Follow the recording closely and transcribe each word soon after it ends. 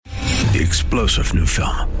The explosive new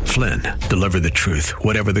film, Flynn, deliver the truth,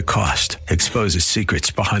 whatever the cost, exposes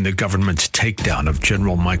secrets behind the government's takedown of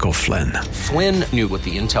General Michael Flynn. Flynn knew what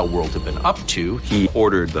the intel world had been up to. He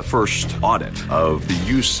ordered the first audit of the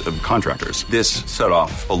use of contractors. This set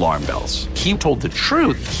off alarm bells. He told the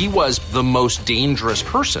truth. He was the most dangerous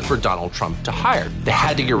person for Donald Trump to hire. They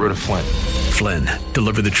had to get rid of Flynn. Flynn,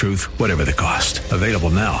 deliver the truth, whatever the cost. Available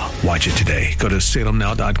now. Watch it today. Go to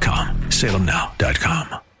salemnow.com.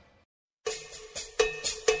 salemnow.com.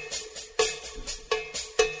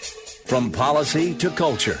 From policy to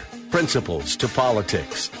culture, principles to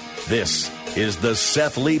politics, this is the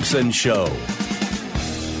Seth Leibsohn Show.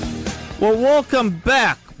 Well, welcome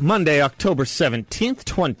back. Monday, October 17th,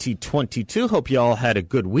 2022. Hope you all had a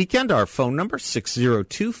good weekend. Our phone number,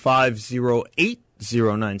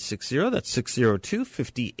 602-508-0960. That's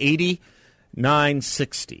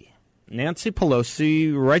 602-5080-960. Nancy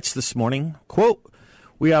Pelosi writes this morning, quote,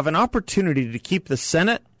 "We have an opportunity to keep the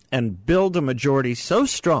Senate and build a majority so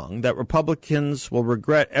strong that Republicans will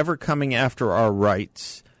regret ever coming after our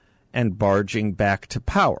rights and barging back to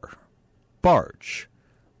power." Barge,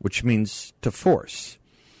 which means to force.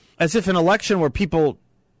 As if an election where people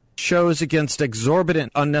chose against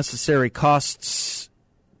exorbitant, unnecessary costs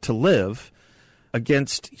to live,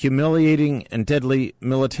 against humiliating and deadly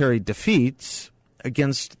military defeats,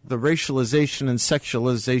 against the racialization and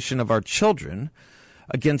sexualization of our children,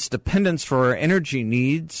 against dependence for our energy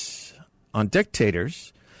needs on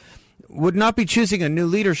dictators, would not be choosing a new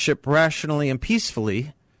leadership rationally and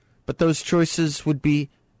peacefully, but those choices would be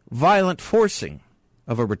violent forcing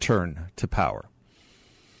of a return to power.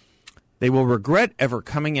 They will regret ever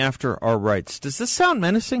coming after our rights. Does this sound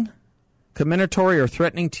menacing, commendatory, or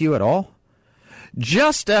threatening to you at all?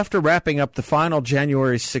 Just after wrapping up the final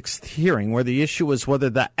January 6th hearing, where the issue was whether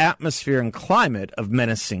the atmosphere and climate of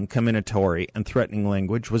menacing, commendatory, and threatening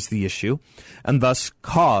language was the issue, and thus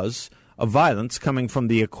cause of violence coming from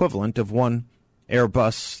the equivalent of one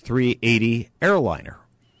Airbus 380 airliner.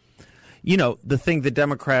 You know, the thing the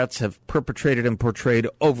Democrats have perpetrated and portrayed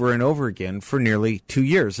over and over again for nearly 2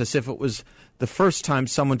 years, as if it was the first time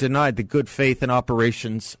someone denied the good faith and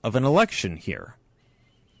operations of an election here.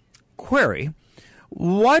 Query: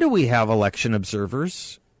 why do we have election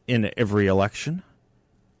observers in every election?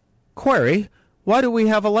 Query: why do we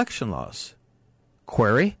have election laws?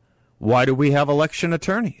 Query: why do we have election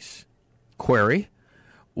attorneys? Query: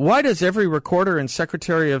 why does every recorder and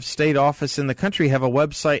Secretary of State office in the country have a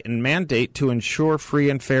website and mandate to ensure free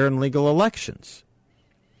and fair and legal elections?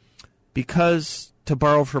 Because, to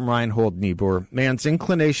borrow from Reinhold Niebuhr, man's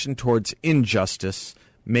inclination towards injustice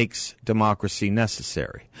makes democracy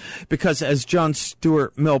necessary. Because, as John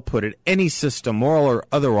Stuart Mill put it, any system, moral or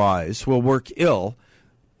otherwise, will work ill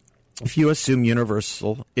if you assume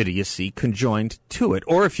universal idiocy conjoined to it,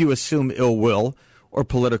 or if you assume ill will or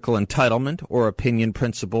political entitlement or opinion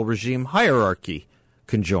principle regime hierarchy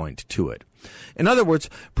conjoined to it. In other words,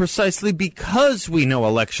 precisely because we know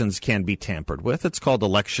elections can be tampered with, it's called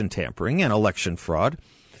election tampering and election fraud,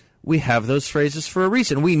 we have those phrases for a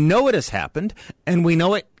reason. We know it has happened, and we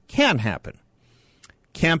know it can happen.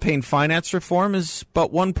 Campaign finance reform is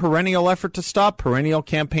but one perennial effort to stop perennial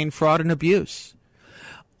campaign fraud and abuse.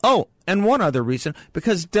 Oh, and one other reason,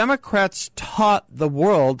 because Democrats taught the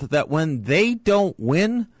world that when they don't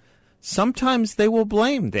win, sometimes they will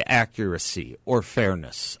blame the accuracy or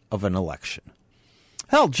fairness of an election.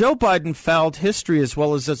 Hell, Joe Biden fouled history as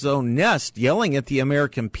well as his own nest, yelling at the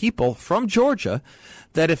American people from Georgia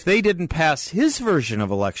that if they didn't pass his version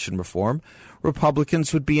of election reform,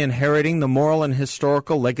 Republicans would be inheriting the moral and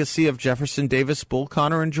historical legacy of Jefferson Davis, Bull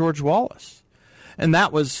Connor, and George Wallace. And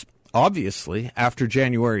that was obviously after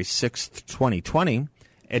January 6th, 2020,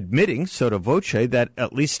 admitting sotto voce that,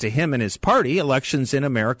 at least to him and his party, elections in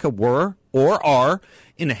America were or are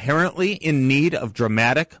inherently in need of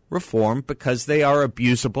dramatic reform because they are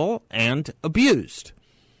abusable and abused.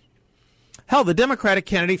 Hell, the Democratic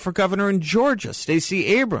candidate for governor in Georgia, Stacey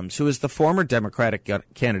Abrams, who is the former Democratic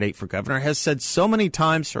candidate for governor, has said so many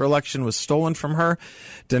times her election was stolen from her,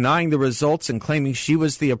 denying the results and claiming she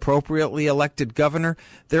was the appropriately elected governor.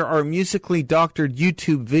 There are musically doctored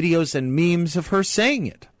YouTube videos and memes of her saying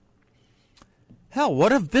it. Hell,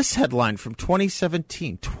 what of this headline from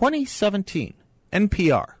 2017? 2017,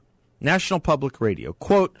 NPR, National Public Radio,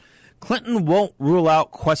 quote, "Clinton won't rule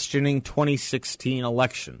out questioning 2016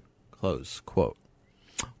 election." Close quote.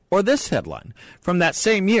 Or this headline from that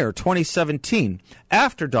same year, 2017,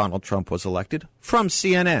 after Donald Trump was elected, from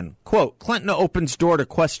CNN, quote, "Clinton opens door to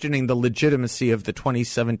questioning the legitimacy of the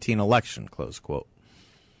 2017 election," close quote.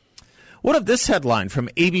 What of this headline from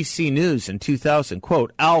ABC News in 2000?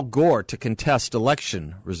 Quote, Al Gore to contest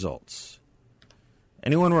election results.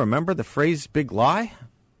 Anyone remember the phrase big lie?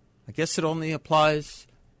 I guess it only applies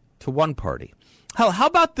to one party. How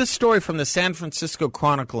about this story from the San Francisco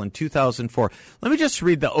Chronicle in 2004? Let me just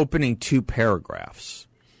read the opening 2 paragraphs.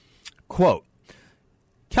 Quote,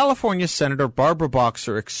 California Senator Barbara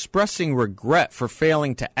Boxer expressing regret for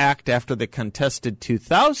failing to act after the contested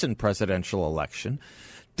 2000 presidential election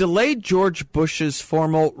delayed George Bush's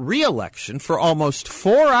formal re-election for almost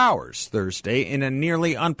 4 hours Thursday in a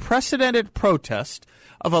nearly unprecedented protest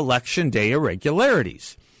of Election Day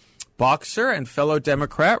irregularities. Boxer and fellow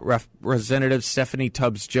Democrat Representative Stephanie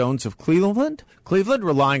Tubbs Jones of Cleveland,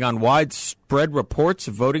 relying on widespread reports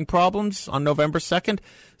of voting problems on November 2nd,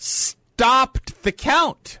 stopped the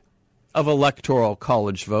count of Electoral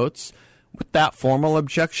College votes with that formal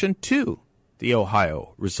objection to the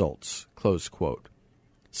Ohio results, close quote.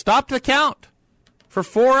 Stopped the count for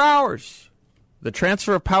 4 hours. The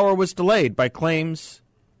transfer of power was delayed by claims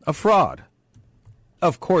of fraud.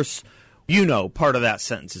 Of course, you know part of that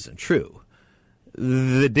sentence isn't true.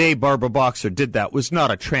 The day Barbara Boxer did that was not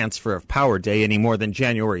a transfer of power day any more than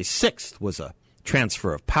January 6th was a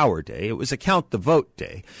transfer of power day. It was a count the vote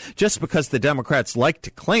day. Just because the Democrats like to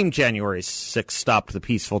claim January 6th stopped the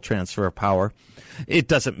peaceful transfer of power, it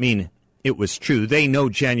doesn't mean it was true. They know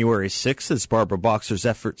January 6th, as Barbara Boxer's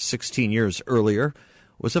effort 16 years earlier,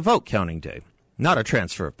 was a vote counting day, not a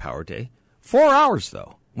transfer of power day. 4 hours,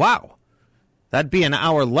 though. Wow. That'd be an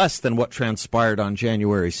hour less than what transpired on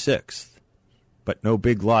January 6th. But no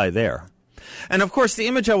big lie there. And, of course, the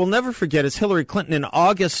image I will never forget is Hillary Clinton in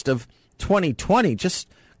August of 2020, just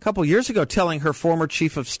a couple years ago, telling her former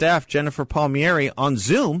chief of staff, Jennifer Palmieri, on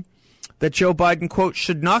Zoom that Joe Biden, quote,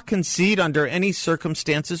 should not concede under any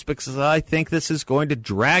circumstances because I think this is going to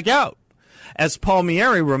drag out. As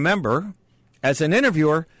Palmieri, remember, as an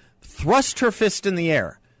interviewer, thrust her fist in the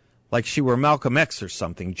air like she were Malcolm X or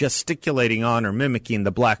something, gesticulating on or mimicking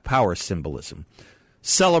the Black Power symbolism,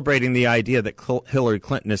 celebrating the idea that Hillary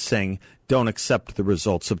Clinton is saying, don't accept the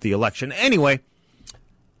results of the election. Anyway,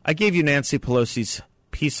 I gave you Nancy Pelosi's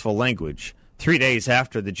peaceful language 3 days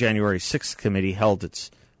after the January 6th committee held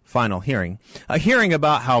its final hearing, a hearing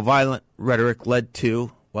about how violent rhetoric led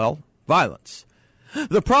to, well, violence.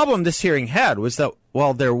 The problem this hearing had was that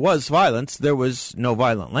while there was violence, there was no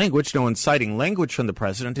violent language, no inciting language from the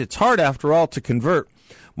president. It's hard, after all, to convert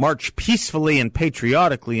march peacefully and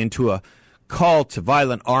patriotically into a call to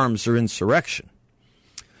violent arms or insurrection.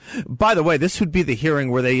 By the way, this would be the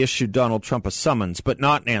hearing where they issued Donald Trump a summons, but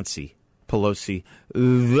not Nancy Pelosi,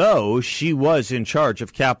 though she was in charge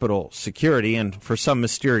of Capitol security and for some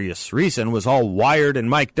mysterious reason was all wired and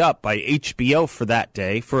mic'd up by HBO for that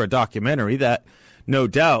day for a documentary that, no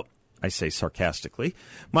doubt, I say sarcastically,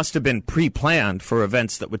 must have been pre-planned for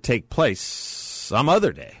events that would take place some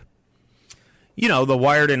other day. You know, the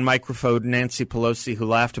wired and microphoned Nancy Pelosi who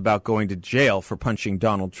laughed about going to jail for punching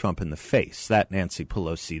Donald Trump in the face. That Nancy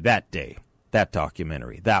Pelosi, that day, that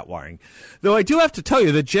documentary, that wiring. Though I do have to tell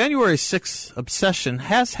you, the January 6th obsession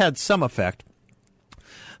has had some effect.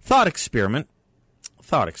 Thought experiment,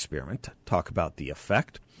 talk about the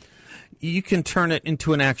effect. You can turn it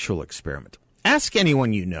into an actual experiment. Ask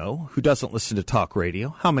anyone you know who doesn't listen to talk radio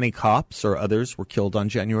how many cops or others were killed on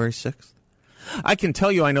January 6th. I can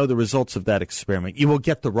tell you I know the results of that experiment. You will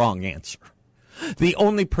get the wrong answer. The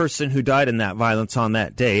only person who died in that violence on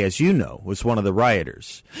that day, as you know, was one of the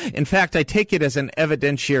rioters. In fact, I take it as an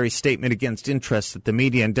evidentiary statement against interest that the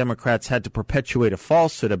media and Democrats had to perpetuate a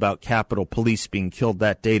falsehood about Capitol Police being killed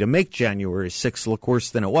that day to make January 6th look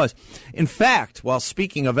worse than it was. In fact, while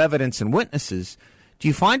speaking of evidence and witnesses, do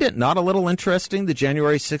you find it not a little interesting the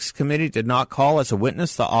January 6th committee did not call as a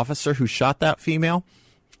witness the officer who shot that female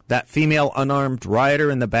unarmed rioter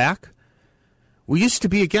in the back? We used to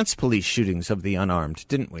be against police shootings of the unarmed,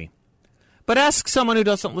 didn't we? But ask someone who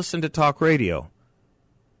doesn't listen to talk radio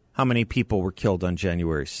how many people were killed on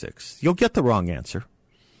January 6th. You'll get the wrong answer.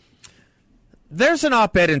 There's an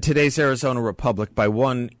op-ed in today's Arizona Republic by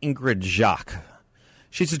one Ingrid Jacques.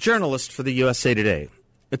 She's a journalist for the USA Today.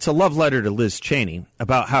 It's a love letter to Liz Cheney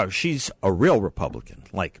about how she's a real Republican,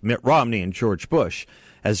 like Mitt Romney and George Bush,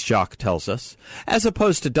 as Jacques tells us, as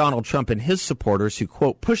opposed to Donald Trump and his supporters who,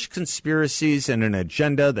 quote, push conspiracies and an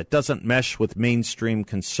agenda that doesn't mesh with mainstream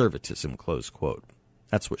conservatism, close quote.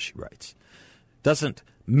 That's what she writes. Doesn't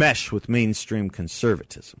mesh with mainstream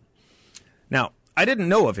conservatism. Now, I didn't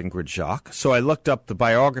know of Ingrid Jacques, so I looked up the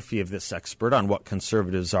biography of this expert on what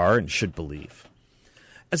conservatives are and should believe.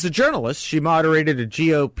 As a journalist, she moderated a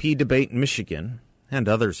GOP debate in Michigan, and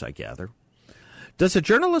others, I gather. Does a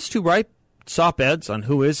journalist who op-eds on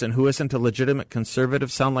who is and who isn't a legitimate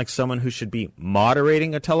conservative sound like someone who should be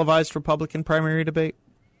moderating a televised Republican primary debate?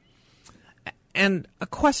 And a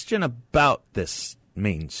question about this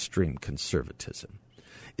mainstream conservatism.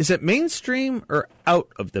 Is it mainstream or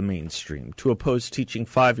out of the mainstream to oppose teaching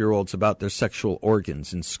 5-year-olds about their sexual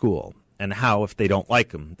organs in school and how, if they don't like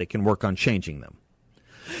them, they can work on changing them?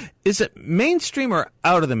 Is it mainstream or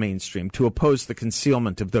out of the mainstream to oppose the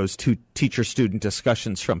concealment of those two teacher-student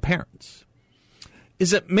discussions from parents?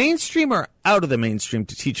 Is it mainstream or out of the mainstream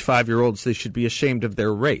to teach 5-year-olds they should be ashamed of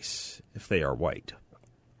their race if they are white?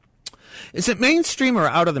 Is it mainstream or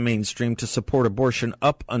out of the mainstream to support abortion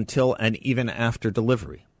up until and even after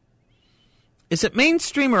delivery? Is it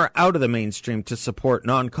mainstream or out of the mainstream to support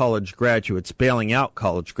non-college graduates bailing out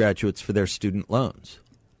college graduates for their student loans?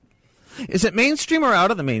 Is it mainstream or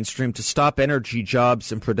out of the mainstream to stop energy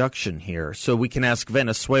jobs and production here so we can ask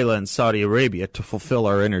Venezuela and Saudi Arabia to fulfill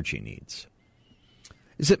our energy needs?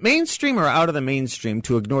 Is it mainstream or out of the mainstream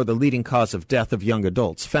to ignore the leading cause of death of young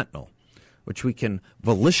adults, fentanyl, which we can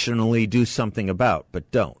volitionally do something about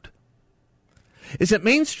but don't? Is it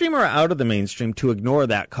mainstream or out of the mainstream to ignore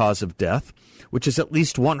that cause of death, which is at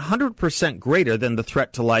least 100% greater than the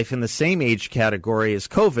threat to life in the same age category as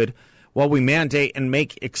COVID, while we mandate and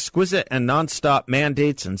make exquisite and nonstop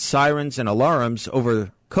mandates and sirens and alarms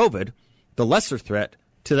over COVID, the lesser threat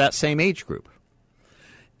to that same age group?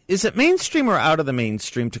 Is it mainstream or out of the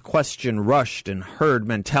mainstream to question rushed and herd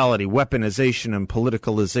mentality, weaponization, and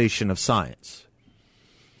politicalization of science?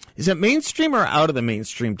 Is it mainstream or out of the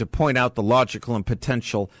mainstream to point out the logical and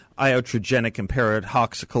potential iatrogenic and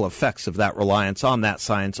paradoxical effects of that reliance on that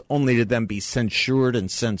science, only to then be censured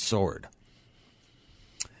and censored?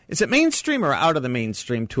 Is it mainstream or out of the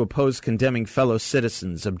mainstream to oppose condemning fellow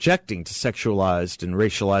citizens objecting to sexualized and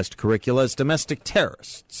racialized curricula as domestic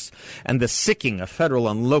terrorists and the sicking of federal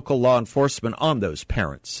and local law enforcement on those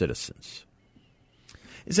parent citizens?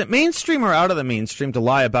 Is it mainstream or out of the mainstream to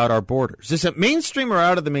lie about our borders? Is it mainstream or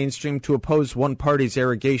out of the mainstream to oppose one party's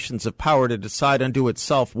arrogations of power to decide unto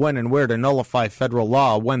itself when and where to nullify federal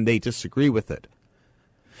law when they disagree with it?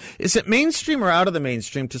 Is it mainstream or out of the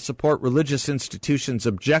mainstream to support religious institutions'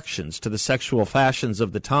 objections to the sexual fashions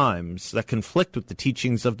of the times that conflict with the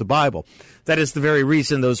teachings of the Bible? That is the very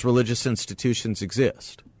reason those religious institutions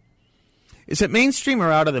exist. Is it mainstream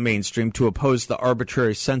or out of the mainstream to oppose the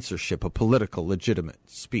arbitrary censorship of political legitimate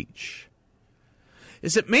speech?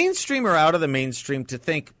 Is it mainstream or out of the mainstream to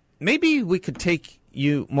think maybe we could take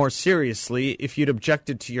you more seriously if you'd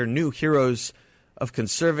objected to your new heroes of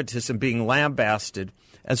conservatism being lambasted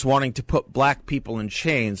as wanting to put black people in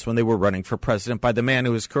chains when they were running for president by the man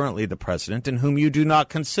who is currently the president and whom you do not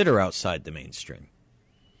consider outside the mainstream?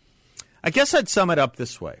 I guess I'd sum it up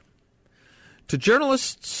this way. To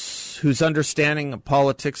journalists whose understanding of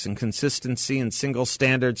politics and consistency and single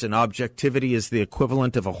standards and objectivity is the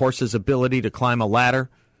equivalent of a horse's ability to climb a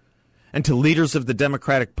ladder, and to leaders of the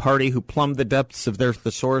Democratic Party who plumb the depths of their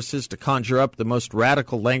thesauruses to conjure up the most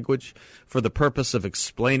radical language for the purpose of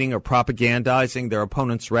explaining or propagandizing their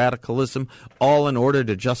opponent's radicalism, all in order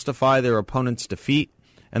to justify their opponent's defeat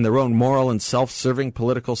and their own moral and self-serving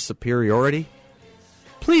political superiority,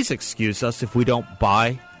 please excuse us if we don't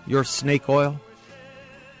buy your snake oil,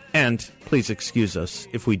 and please excuse us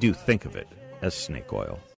if we do think of it as snake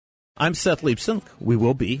oil. I'm Seth Leibson. We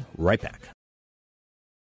will be right back.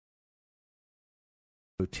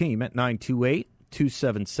 Team at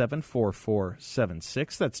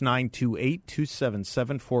 928-277-4476. That's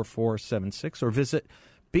 928-277-4476. Or visit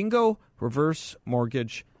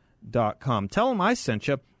bingoreversemortgage.com. Tell them I sent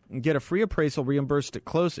you and get a free appraisal reimbursed at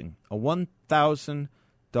closing, a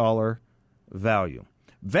 $1,000 value.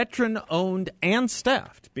 Veteran-owned and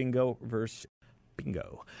staffed. Bingo Reverse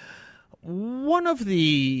Bingo. One of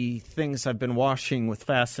the things I've been watching with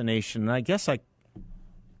fascination, and I guess I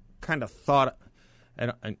kind of thought...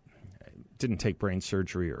 I didn't take brain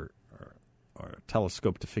surgery or a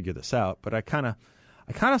telescope to figure this out, but I kind of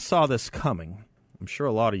saw this coming. I'm sure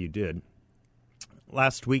a lot of you did.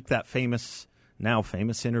 Last week, that now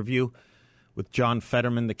famous interview with John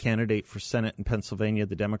Fetterman, the candidate for Senate in Pennsylvania,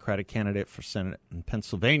 the Democratic candidate for Senate in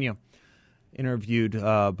Pennsylvania, interviewed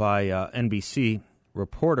by NBC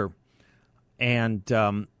reporter. And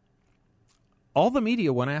all the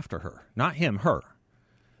media went after her. Not him, her.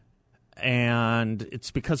 And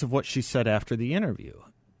it's because of what she said after the interview,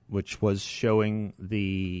 which was showing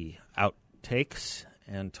the outtakes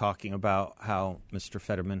and talking about how Mr.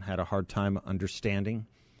 Fetterman had a hard time understanding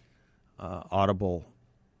audible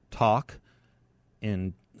talk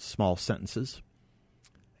in small sentences.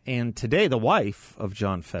 And today, the wife of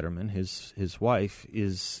John Fetterman, his wife,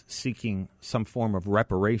 is seeking some form of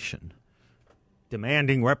reparation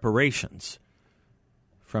demanding reparations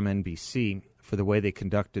from NBC for the way they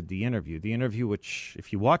conducted the interview. The interview, which,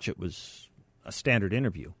 if you watch it, was a standard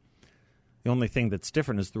interview. The only thing that's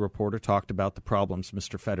different is the reporter talked about the problems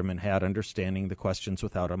Mr. Fetterman had understanding the questions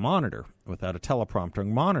without a monitor, without a teleprompter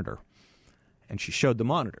monitor. And she showed the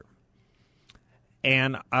monitor.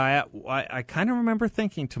 And I kind of remember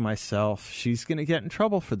thinking to myself, she's going to get in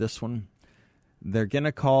trouble for this one. They're going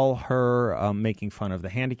to call her making fun of the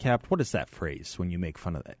handicapped. What is that phrase when you make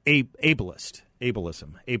fun of that? Ableist.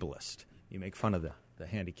 You make fun of the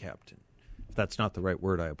handicapped. If that's not the right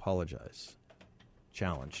word, I apologize.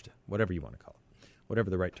 Challenged, whatever you want to call it. Whatever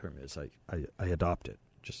the right term is, I adopt it.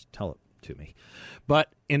 Just tell it to me.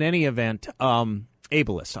 But in any event,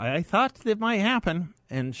 ableist. I thought that might happen,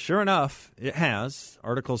 and sure enough, it has.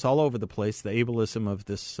 Articles all over the place, the ableism of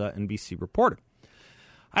this NBC reporter.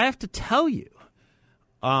 I have to tell you,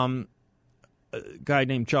 a guy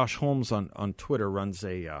named Josh Holmes on Twitter runs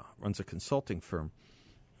a consulting firm.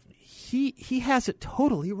 He has it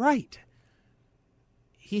totally right.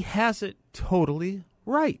 He has it totally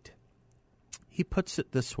right. He puts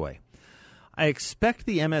it this way. I expect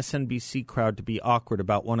the MSNBC crowd to be awkward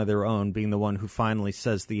about one of their own being the one who finally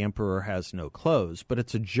says the emperor has no clothes, but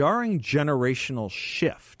it's a jarring generational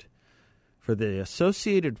shift for the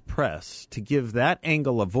Associated Press to give that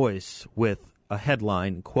angle a voice with a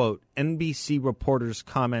headline, quote, NBC reporter's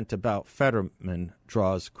comment about Fetterman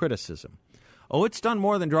draws criticism. Oh, it's done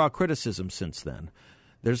more than draw criticism since then.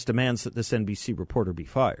 There's demands that this NBC reporter be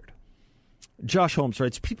fired. Josh Holmes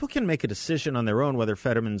writes, people can make a decision on their own whether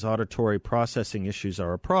Fetterman's auditory processing issues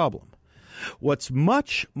are a problem. What's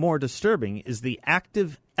much more disturbing is the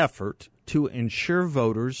active effort to ensure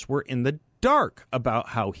voters were in the dark about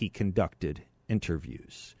how he conducted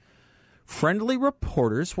interviews. Friendly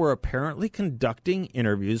reporters were apparently conducting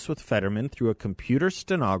interviews with Fetterman through a computer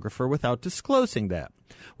stenographer without disclosing that,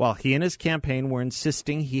 while he and his campaign were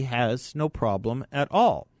insisting he has no problem at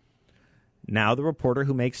all. Now the reporter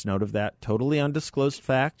who makes note of that totally undisclosed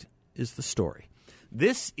fact is the story.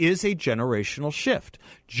 This is a generational shift.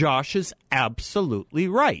 Josh is absolutely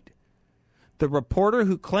right. The reporter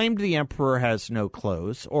who claimed the emperor has no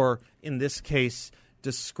clothes, or in this case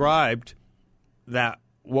described that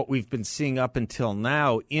what we've been seeing up until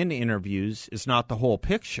now in interviews is not the whole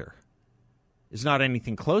picture, is not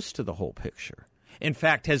anything close to the whole picture. In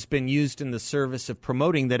fact, has been used in the service of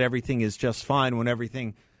promoting that everything is just fine when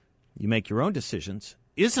everything, you make your own decisions,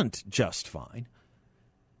 isn't just fine.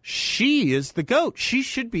 She is the GOAT. She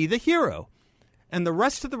should be the hero. And the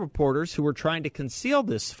rest of the reporters who were trying to conceal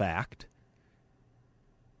this fact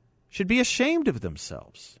should be ashamed of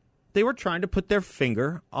themselves. They were trying to put their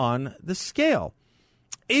finger on the scale.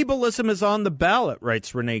 Ableism is on the ballot,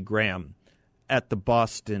 writes Renee Graham at the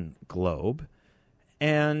Boston Globe.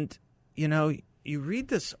 And, you know, you read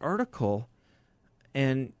this article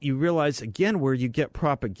and you realize, again, where you get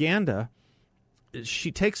propaganda. She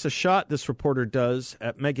takes a shot, this reporter does,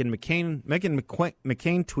 at Meghan McCain. Meghan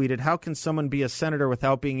McCain tweeted, how can someone be a senator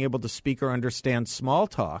without being able to speak or understand small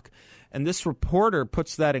talk? And this reporter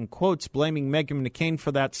puts that in quotes, blaming Meghan McCain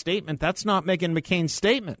for that statement. That's not Meghan McCain's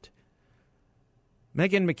statement.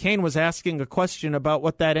 Meghan McCain was asking a question about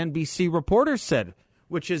what that NBC reporter said,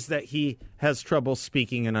 which is that he has trouble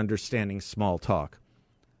speaking and understanding small talk.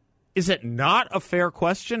 Is it not a fair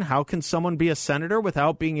question? How can someone be a senator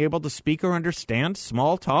without being able to speak or understand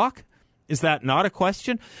small talk? Is that not a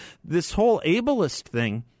question? This whole ableist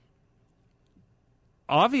thing,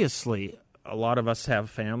 obviously, a lot of us have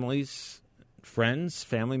families, friends,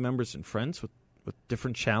 family members and friends with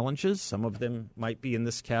different challenges. Some of them might be in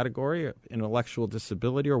this category, intellectual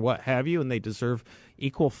disability or what have you, and they deserve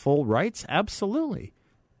equal full rights? Absolutely.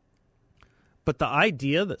 But the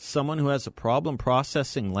idea that someone who has a problem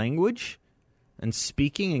processing language and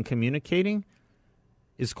speaking and communicating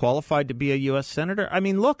is qualified to be a U.S. senator? I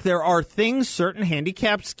mean, look, there are things certain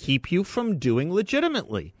handicaps keep you from doing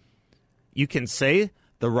legitimately. You can say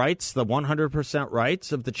the rights, the 100%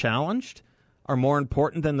 rights of the challenged are more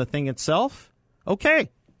important than the thing itself. Okay,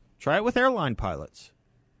 try it with airline pilots.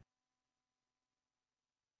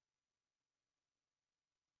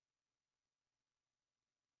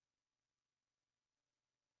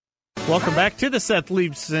 Welcome back to the Seth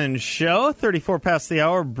Leibsohn Show. 34 past the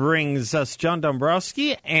hour brings us John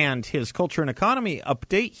Dombrowski and his Culture and Economy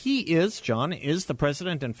update. John is the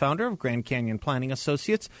president and founder of Grand Canyon Planning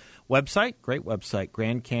Associates. website, great website,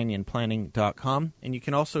 GrandCanyonPlanning.com. And you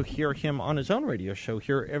can also hear him on his own radio show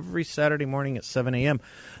here every Saturday morning at 7 a.m.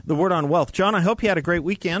 The Word on Wealth. John, I hope you had a great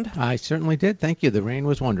weekend. I certainly did. Thank you. The rain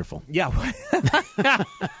was wonderful. Yeah,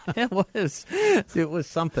 it was. It was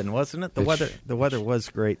something, wasn't it? The weather was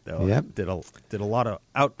great, though. Yep. Did a lot of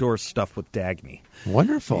outdoor stuff with Dagny.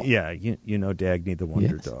 Wonderful. Yeah, you know Dagny, the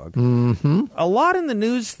wonder dog. Mm-hmm. A lot in the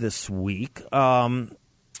news this week.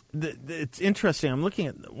 It's interesting. I'm looking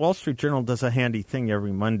at Wall Street Journal does a handy thing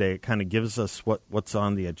every Monday. It kind of gives us what's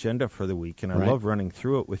on the agenda for the week, and I love running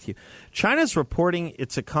through it with you. China's reporting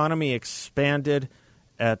its economy expanded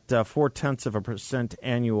at 0.4%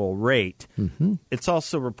 annual rate. Mm-hmm. It's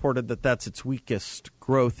also reported that that's its weakest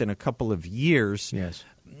growth in a couple of years. Yes.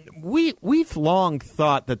 We've long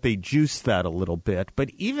thought that they juiced that a little bit, but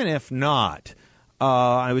even if not,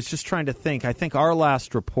 I was just trying to think. I think our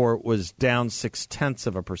last report was down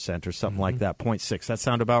 0.6% or something like that, 0.6. That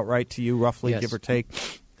sound about right to you, roughly, Yes. give or take?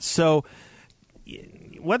 So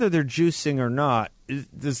whether they're juicing or not,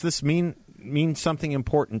 does this mean something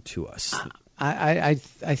important to us? I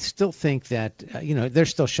still think that, they're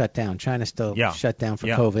still shut down. China's still shut down for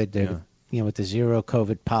COVID. They're, with the zero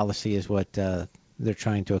COVID policy is what they're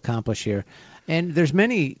trying to accomplish here. And there's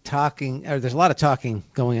a lot of talking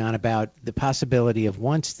going on about the possibility of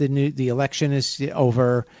once the election is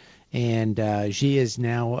over and Xi is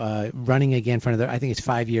now running again for another, I think it's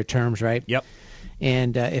 5-year terms, right? Yep.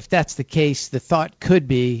 And if that's the case, the thought could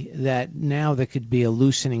be that now there could be a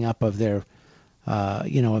loosening up of their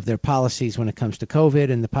of their policies when it comes to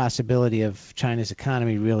COVID and the possibility of China's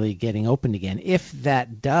economy really getting opened again. If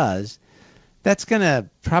that does, that's going to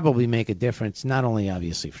probably make a difference, not only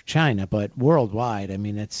obviously for China, but worldwide. I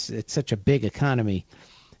mean, it's such a big economy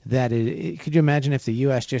that could you imagine if the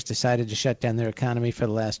U.S. just decided to shut down their economy for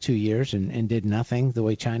the last 2 years and did nothing the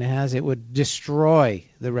way China has? It would destroy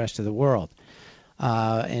the rest of the world.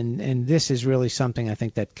 And this is really something I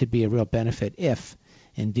think that could be a real benefit if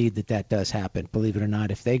indeed that does happen. Believe it or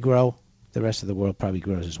not, if they grow, the rest of the world probably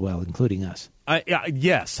grows as well, including us.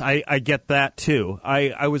 Yes, I get that too.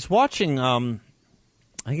 I was watching.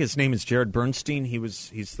 I think his name is Jared Bernstein.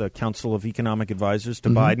 He's the Council of Economic Advisors to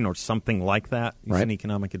Biden, or something like that. He's an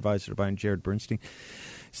economic advisor to Biden. Jared Bernstein.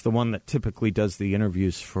 It's the one that typically does the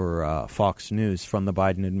interviews for Fox News from the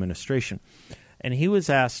Biden administration. And he was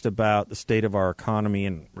asked about the state of our economy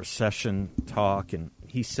and recession talk, and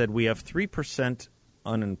he said we have 3%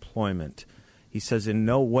 unemployment. He says, in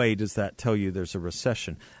no way does that tell you there's a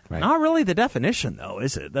recession. Right. Not really the definition, though,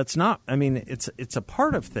 is it? That's not. I mean, it's a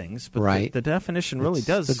part of things, but the definition really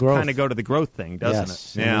does kind of go to the growth thing, doesn't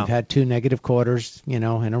it? Yeah. We've had 2 negative quarters, in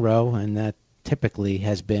a row, and that typically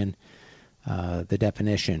has been the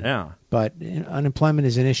definition. Yeah. But unemployment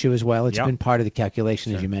is an issue as well. It's been part of the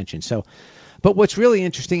calculation, as you mentioned. So, but what's really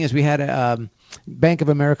interesting is we had a Bank of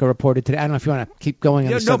America reported today. I don't know if you want to keep going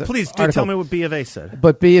on this No, please do article. Tell me what B of A said.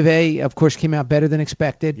 But B of A, of course, came out better than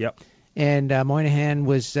expected. Yep. And Moynihan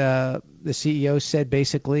was the CEO said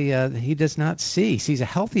basically he does not sees a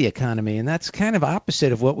healthy economy, and that's kind of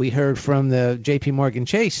opposite of what we heard from the J.P. Morgan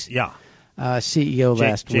Chase CEO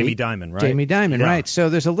last week. Jamie Dimon, right? Jamie Dimon, right. So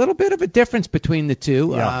there's a little bit of a difference between the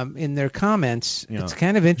two in their comments. Yeah. It's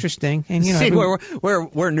kind of interesting. And see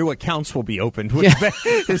where new accounts will be opened.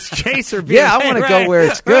 Is Chase or BofA? Yeah, I want to go where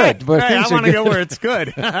it's good. Where I want to go where it's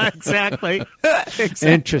good. Exactly.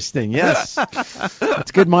 Interesting. Yes,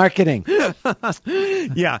 it's good marketing.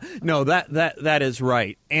 Yeah. No, that is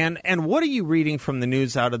right. And what are you reading from the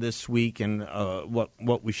news out of this week, and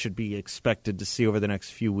what we should be expected to see over the next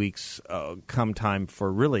few weeks? Come time for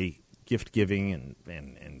really gift giving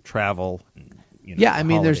and travel. And, I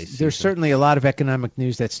mean, there's certainly a lot of economic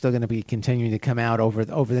news that's still going to be continuing to come out over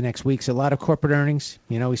the next weeks. A lot of corporate earnings.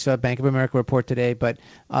 We saw Bank of America report today, but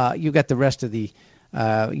you got the rest of the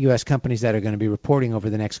U.S. companies that are going to be reporting over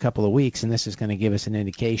the next couple of weeks, and this is going to give us an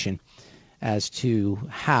indication as to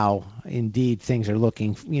how indeed things are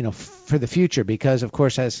looking, for the future. Because of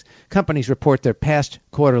course, as companies report their past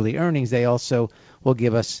quarterly earnings, they also will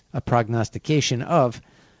give us a prognostication of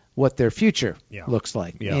what their future looks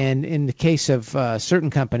like. Yeah. And in the case of certain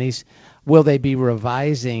companies, will they be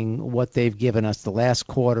revising what they've given us the last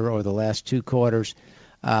quarter or the last 2 quarters?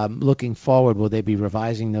 Looking forward, will they be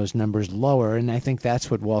revising those numbers lower? And I think that's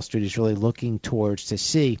what Wall Street is really looking towards, to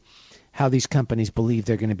see how these companies believe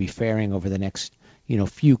they're going to be faring over the next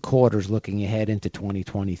few quarters looking ahead into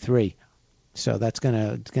 2023. So that's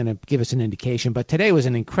going to give us an indication. But today was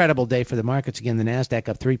an incredible day for the markets. Again, the NASDAQ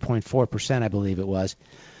up 3.4%, I believe it was.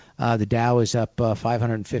 The Dow is up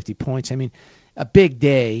 550 points. I mean, a big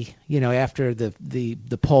day, after the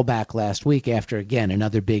pullback last week, after, again,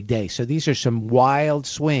 another big day. So these are some wild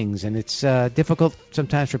swings, and it's difficult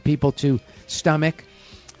sometimes for people to stomach.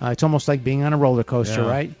 It's almost like being on a roller coaster,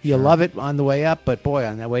 right? You love it on the way up, but, boy,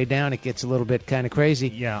 on the way down, it gets a little bit kind of crazy.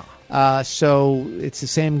 Yeah. So it's the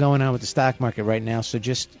same going on with the stock market right now. So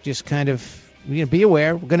just kind of be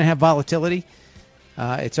aware. We're going to have volatility.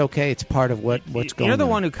 It's okay. It's part of what's going on. You're the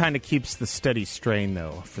one who kind of keeps the steady strain,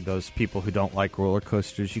 though, for those people who don't like roller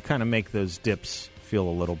coasters. You kind of make those dips feel a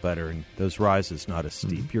little better and those rises not as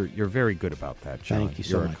steep. Mm-hmm. You're very good about that, John. Thank you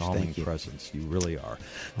so much. You're a calming presence. You really are.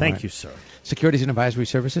 Thank you, sir. Securities and advisory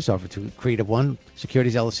services offered to Creative One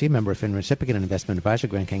Securities LLC, member of FINRA recipient and investment advisor,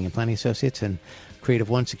 Grand Canyon Planning Associates, and Creative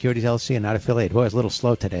One Securities LLC, and not affiliated. Boy, I was a little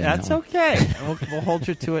slow today. That's okay. We'll hold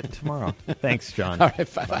you to it tomorrow. Thanks, John. All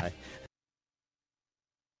right, bye-bye.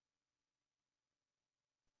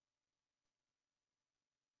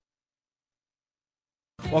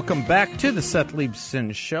 Welcome back to the Seth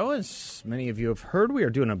Leibsohn Show. As many of you have heard, we are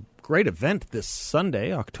doing a great event this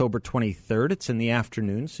Sunday, October 23rd. It's in the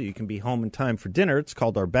afternoon, so you can be home in time for dinner. It's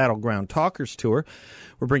called our Battleground Talkers Tour.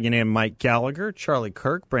 We're bringing in Mike Gallagher, Charlie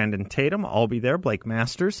Kirk, Brandon Tatum. I'll be there, Blake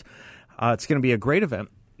Masters. It's going to be a great event.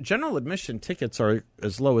 General admission tickets are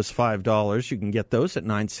as low as $5. You can get those at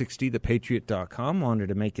 960thepatriot.com. Wanted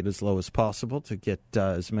to make it as low as possible to get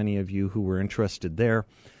as many of you who were interested there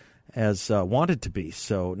as wanted to be.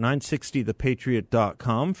 So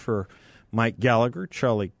 960thepatriot.com for Mike Gallagher,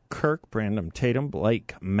 Charlie Kirk, Brandon Tatum,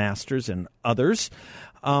 Blake Masters, and others.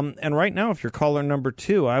 And right now, if you're caller number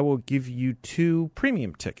 2, I will give you 2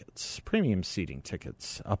 premium seating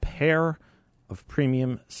tickets, a pair of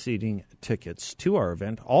premium seating tickets to our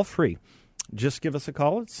event, all free. Just give us a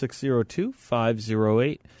call at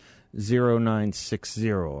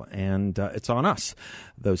 602-508-0960, and it's on us,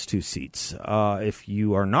 those 2 seats. If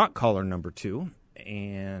you are not caller number 2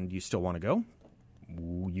 and you still want to go,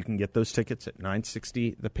 you can get those tickets at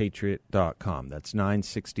 960thepatriot.com. That's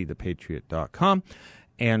 960thepatriot.com.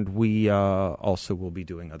 And we also will be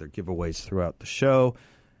doing other giveaways throughout the show,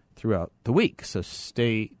 throughout the week, so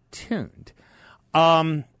stay tuned.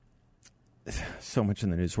 So much in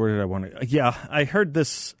the news. Where did I want to? Yeah, I heard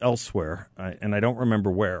this elsewhere, and I don't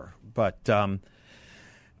remember where. But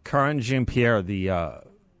Karine Jean-Pierre, the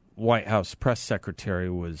White House press secretary,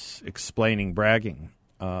 was bragging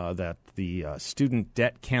that the student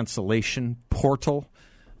debt cancellation portal,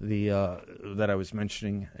 that I was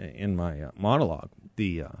mentioning in my monologue,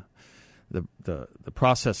 the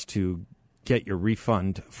process to get your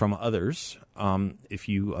refund from others, if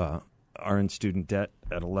you are in student debt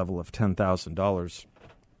at a level of $10,000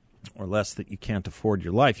 or less that you can't afford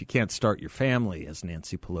your life. You can't start your family, as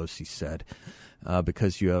Nancy Pelosi said,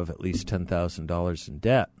 because you have at least $10,000 in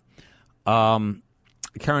debt.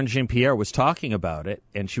 Karine Jean-Pierre was talking about it,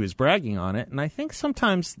 and she was bragging on it. And I think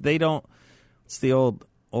sometimes they don't – it's the old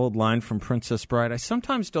line from Princess Bride. I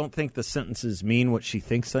sometimes don't think the sentences mean what she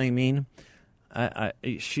thinks they mean.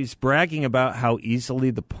 She's bragging about how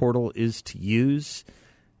easily the portal is to use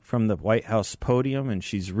from the White House podium, and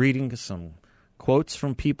she's reading some quotes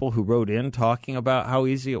from people who wrote in talking about how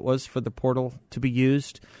easy it was for the portal to be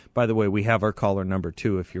used. By the way, we have our caller number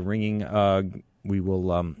 2. If you're ringing, we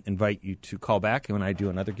will invite you to call back when I do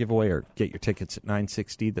another giveaway, or get your tickets at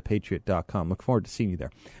 960thepatriot.com. Look forward to seeing you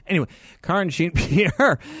there. Anyway, Karine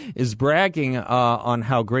Jean-Pierre is bragging on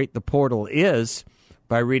how great the portal is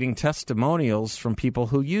by reading testimonials from people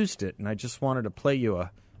who used it, and I just wanted to play you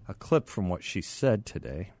a clip from what she said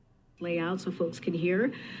today. Layout so folks can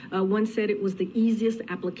hear. One said it was the easiest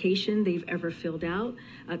application they've ever filled out.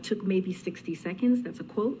 Took maybe 60 seconds. That's a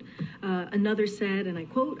quote. Another said, and I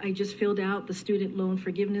quote, "I just filled out the student loan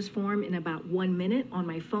forgiveness form in about 1 minute on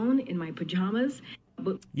my phone in my pajamas."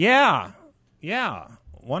 Yeah.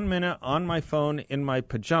 1 minute on my phone in my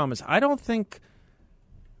pajamas. I don't think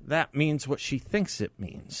that means what she thinks it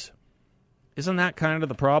means. Isn't that kind of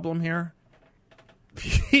the problem here?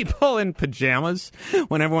 People in pajamas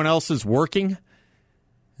when everyone else is working,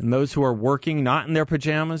 and those who are working not in their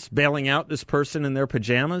pajamas, bailing out this person in their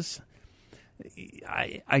pajamas.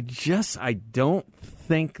 I don't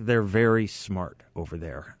think they're very smart over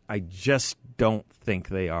there. I just don't think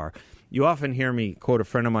they are. You often hear me quote a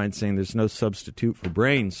friend of mine saying there's no substitute for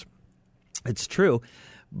brains. It's true,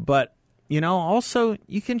 but also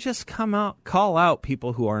you can just call out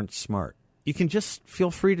people who aren't smart. You can just feel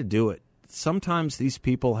free to do it. Sometimes these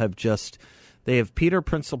people have Peter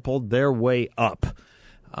Principled their way up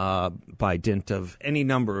by dint of any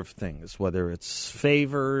number of things, whether it's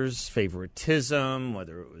favoritism,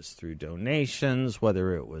 whether it was through donations,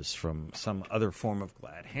 whether it was from some other form of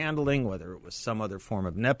glad handling, whether it was some other form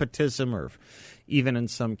of nepotism, or even in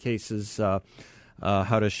some cases,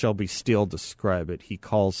 how does Shelby Steele describe it? He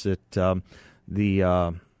calls it the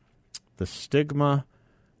stigma.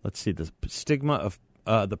 Let's see, the stigma of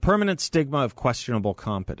the permanent stigma of questionable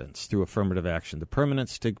competence through affirmative action. The permanent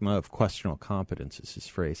stigma of questionable competence is his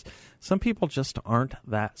phrase. Some people just aren't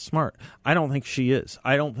that smart. I don't think she is.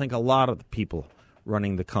 I don't think a lot of the people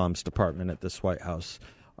running the comms department at this White House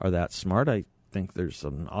are that smart. I think there's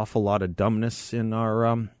an awful lot of dumbness in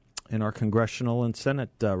our congressional and Senate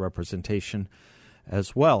representation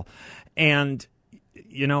as well. And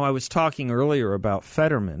you know, I was talking earlier about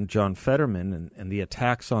Fetterman, John Fetterman, and the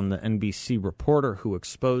attacks on the NBC reporter who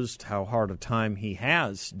exposed how hard a time he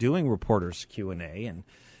has doing reporters' Q&A, and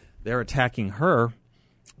they're attacking her,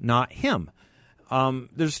 not him.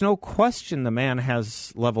 There's no question the man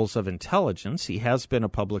has levels of intelligence. He has been a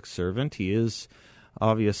public servant. He is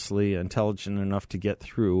obviously intelligent enough to get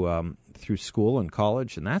through school and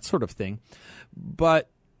college and that sort of thing, but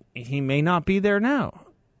he may not be there now.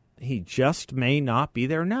 He just may not be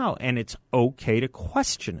there now, and it's okay to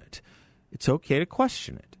question it. It's okay to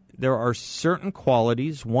question it. There are certain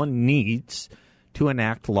qualities one needs to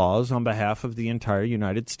enact laws on behalf of the entire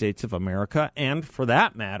United States of America, and for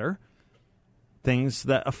that matter, things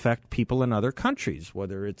that affect people in other countries,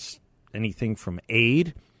 whether it's anything from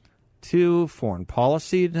aid to foreign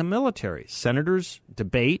policy to military. Senators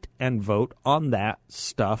debate and vote on that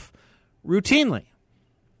stuff routinely.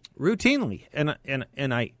 And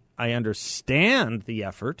I understand the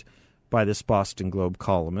effort by this Boston Globe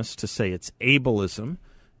columnist to say it's ableism,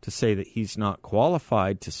 to say that he's not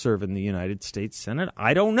qualified to serve in the United States Senate.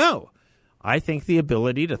 I don't know. I think the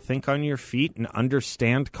ability to think on your feet and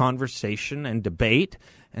understand conversation and debate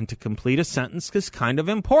and to complete a sentence is kind of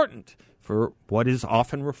important for what is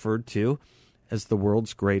often referred to as the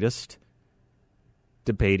world's greatest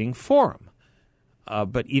debating forum.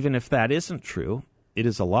 But even if that isn't true, it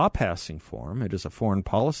is a law-passing forum. It is a foreign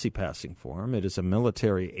policy-passing forum. It is a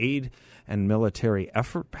military aid and military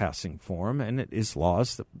effort-passing forum, and it is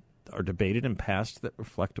laws that are debated and passed that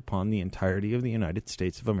reflect upon the entirety of the United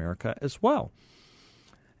States of America as well.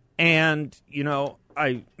 And, you know,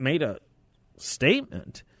 I made a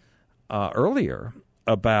statement earlier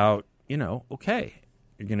about, you know, okay,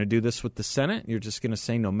 you're going to do this with the Senate, and you're just going to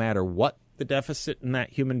say no matter what the deficit in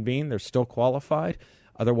that human being, they're still qualified.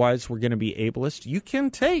 Otherwise, we're going to be ableist. You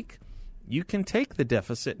can take the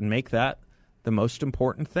deficit and make that the most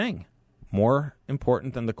important thing, more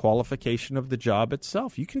important than the qualification of the job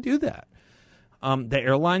itself. You can do that. The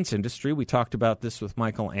airlines industry, we talked about this with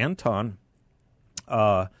Michael Anton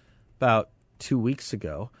about 2 weeks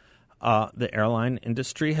ago. The airline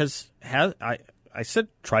industry has I said,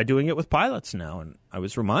 try doing it with pilots now, and I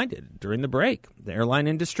was reminded during the break, the airline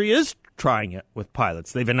industry is trying it with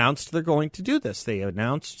pilots. They've announced they're going to do this. They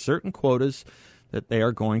announced certain quotas that they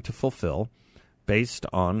are going to fulfill based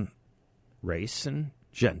on race and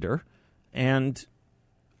gender, and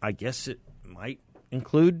I guess it might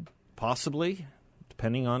include possibly,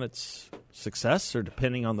 depending on its success or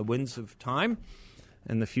depending on the winds of time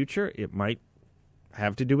in the future, it might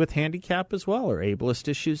have to do with handicap as well or ableist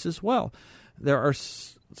issues as well. There are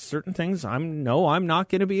certain things I'm not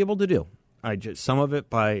going to be able to do. Some of it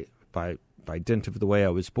by dint of the way I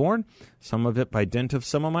was born, some of it by dint of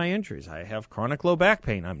some of my injuries. I have chronic low back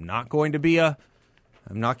pain. I'm not going to be a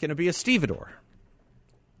stevedore.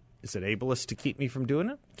 Is it ableist to keep me from doing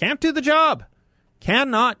it? Can't do the job.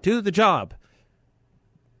 Cannot do the job.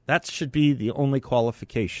 That should be the only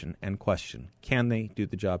qualification and question. Can they do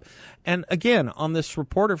the job? And again, on this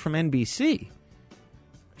reporter from NBC,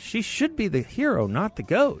 she should be the hero, not the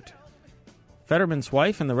goat. Fetterman's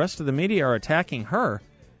wife and the rest of the media are attacking her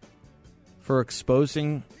for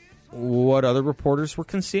exposing what other reporters were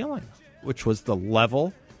concealing, which was the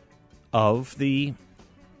level of the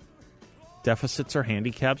deficits or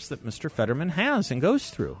handicaps that Mr. Fetterman has and goes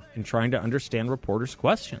through in trying to understand reporters'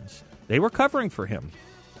 questions. They were covering for him.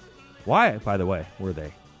 Why, by the way, were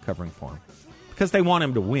they covering for him? Because they want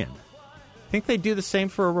him to win. Think they'd do the same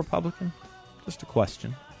for a Republican? Just a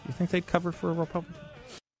question. Do you think they'd cover for a Republican?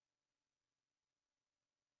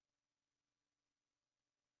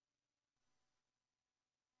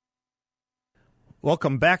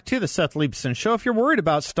 Welcome back to the Seth Leibsohn Show. If you're worried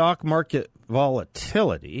about stock market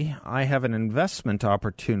volatility, I have an investment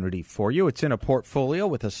opportunity for you. It's in a portfolio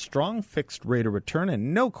with a strong fixed rate of return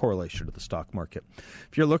and no correlation to the stock market.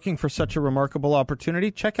 If you're looking for such a remarkable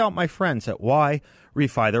opportunity, check out my friends at Y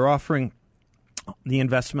Refi. They're offering The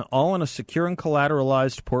investment all in a secure and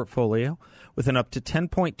collateralized portfolio with an up to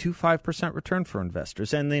 10.25% return for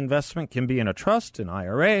investors. And the investment can be in a trust, an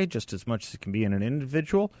IRA, just as much as it can be in an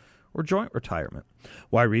individual or joint retirement.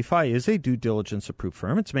 YRefy is a due diligence-approved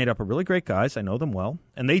firm. It's made up of really great guys. I know them well,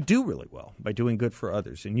 and they do really well by doing good for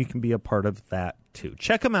others, and you can be a part of that too.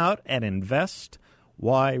 Check them out at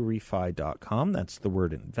investyrefy.com. That's the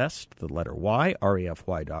word invest, the letter Y,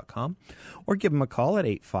 REFY.com. Or give them a call at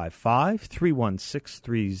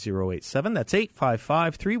 855-316-3087. That's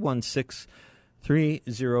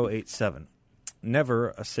 855-316-3087.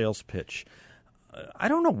 Never a sales pitch. I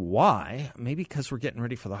don't know why. Maybe because we're getting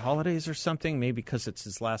ready for the holidays or something. Maybe because it's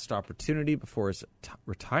his last opportunity before his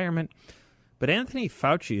retirement. But Anthony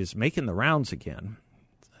Fauci is making the rounds again.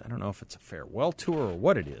 I don't know if it's a farewell tour or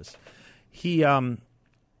what it is. He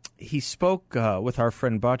spoke with our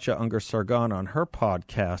friend Batya Ungar-Sargon on her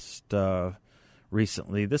podcast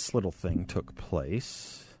recently. This little thing took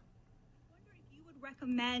place. I wonder if you would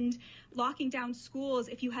recommend locking down schools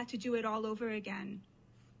if you had to do it all over again.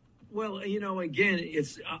 Well, again,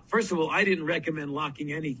 it's first of all, I didn't recommend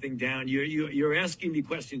locking anything down. You're asking me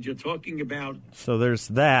questions. You're talking about. So there's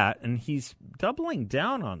that, and he's doubling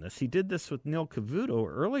down on this. He did this with Neil Cavuto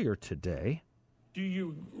earlier today. Do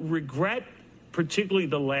you regret particularly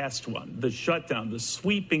the last one, the shutdown, the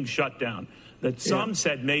sweeping shutdown that some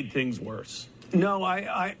said made things worse? No,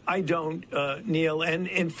 I don't, Neil. And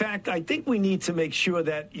in fact, I think we need to make sure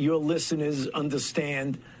that your listeners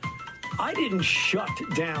understand I didn't shut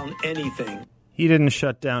down anything. He didn't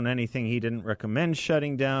shut down anything. He didn't recommend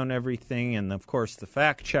shutting down everything. And, of course, the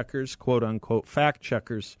fact checkers, quote-unquote fact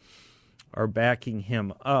checkers, are backing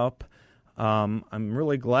him up. I'm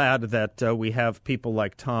really glad that we have people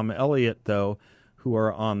like Tom Elliott, though, who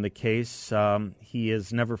are on the case. He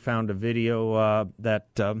has never found a video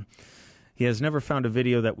that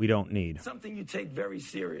we don't need. Something you take very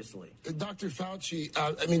seriously. Dr.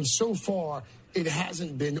 Fauci, so far it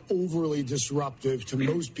hasn't been overly disruptive to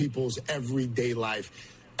most people's everyday life.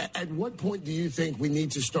 At what point do you think we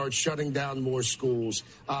need to start shutting down more schools,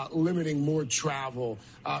 limiting more travel,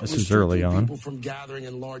 this is early on, people from gathering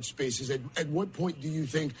in large spaces? At what point do you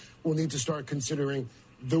think we'll need to start considering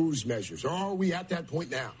those measures? Or are we at that point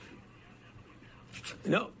now?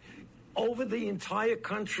 No. Over the entire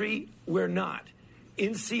country, we're not.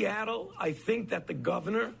 In Seattle, I think that the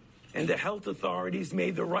governor and the health authorities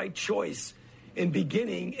made the right choice in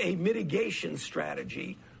beginning a mitigation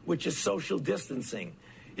strategy, which is social distancing.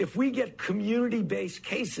 If we get community-based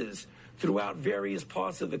cases throughout various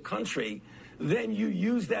parts of the country, then you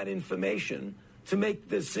use that information to make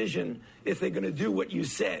the decision if they're going to do what you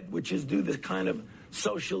said, which is do this kind of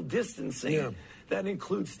social distancing. Yeah. That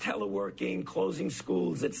includes teleworking, closing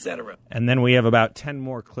schools, etc. And then we have about 10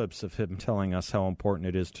 more clips of him telling us how important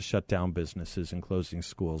it is to shut down businesses and closing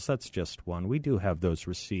schools. That's just one. We do have those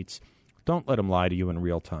receipts. Don't let him lie to you in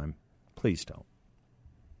real time. Please don't.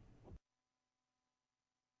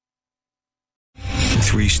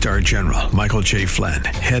 3-star General Michael J. Flynn,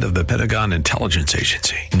 head of the Pentagon Intelligence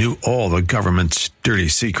Agency, knew all the government's dirty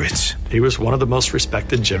secrets. He was one of the most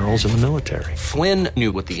respected generals in the military. Flynn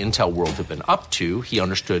knew what the intel world had been up to. He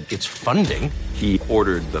understood its funding. He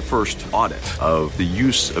ordered the first audit of the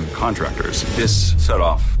use of contractors. This set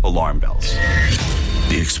off alarm bells.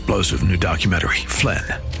 The explosive new documentary, Flynn,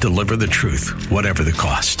 Deliver the Truth, Whatever the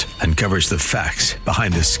Cost, uncovers the facts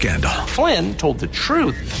behind this scandal. Flynn told the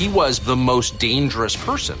truth. He was the most dangerous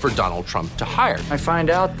person for Donald Trump to hire. I find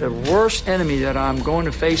out the worst enemy that I'm going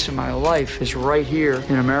to face in my life is right here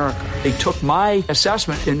in America. They took my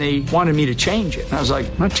assessment and they wanted me to change it. And I was like,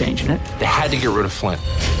 I'm not changing it. They had to get rid of Flynn.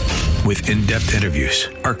 With in-depth interviews,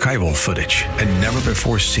 archival footage, and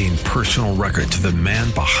never-before-seen personal records of the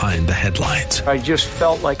man behind the headlines. I just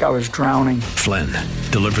felt like I was drowning. Flynn,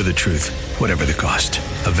 Deliver the Truth, Whatever the Cost.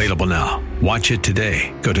 Available now. Watch it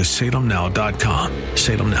today. Go to salemnow.com.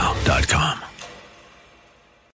 salemnow.com.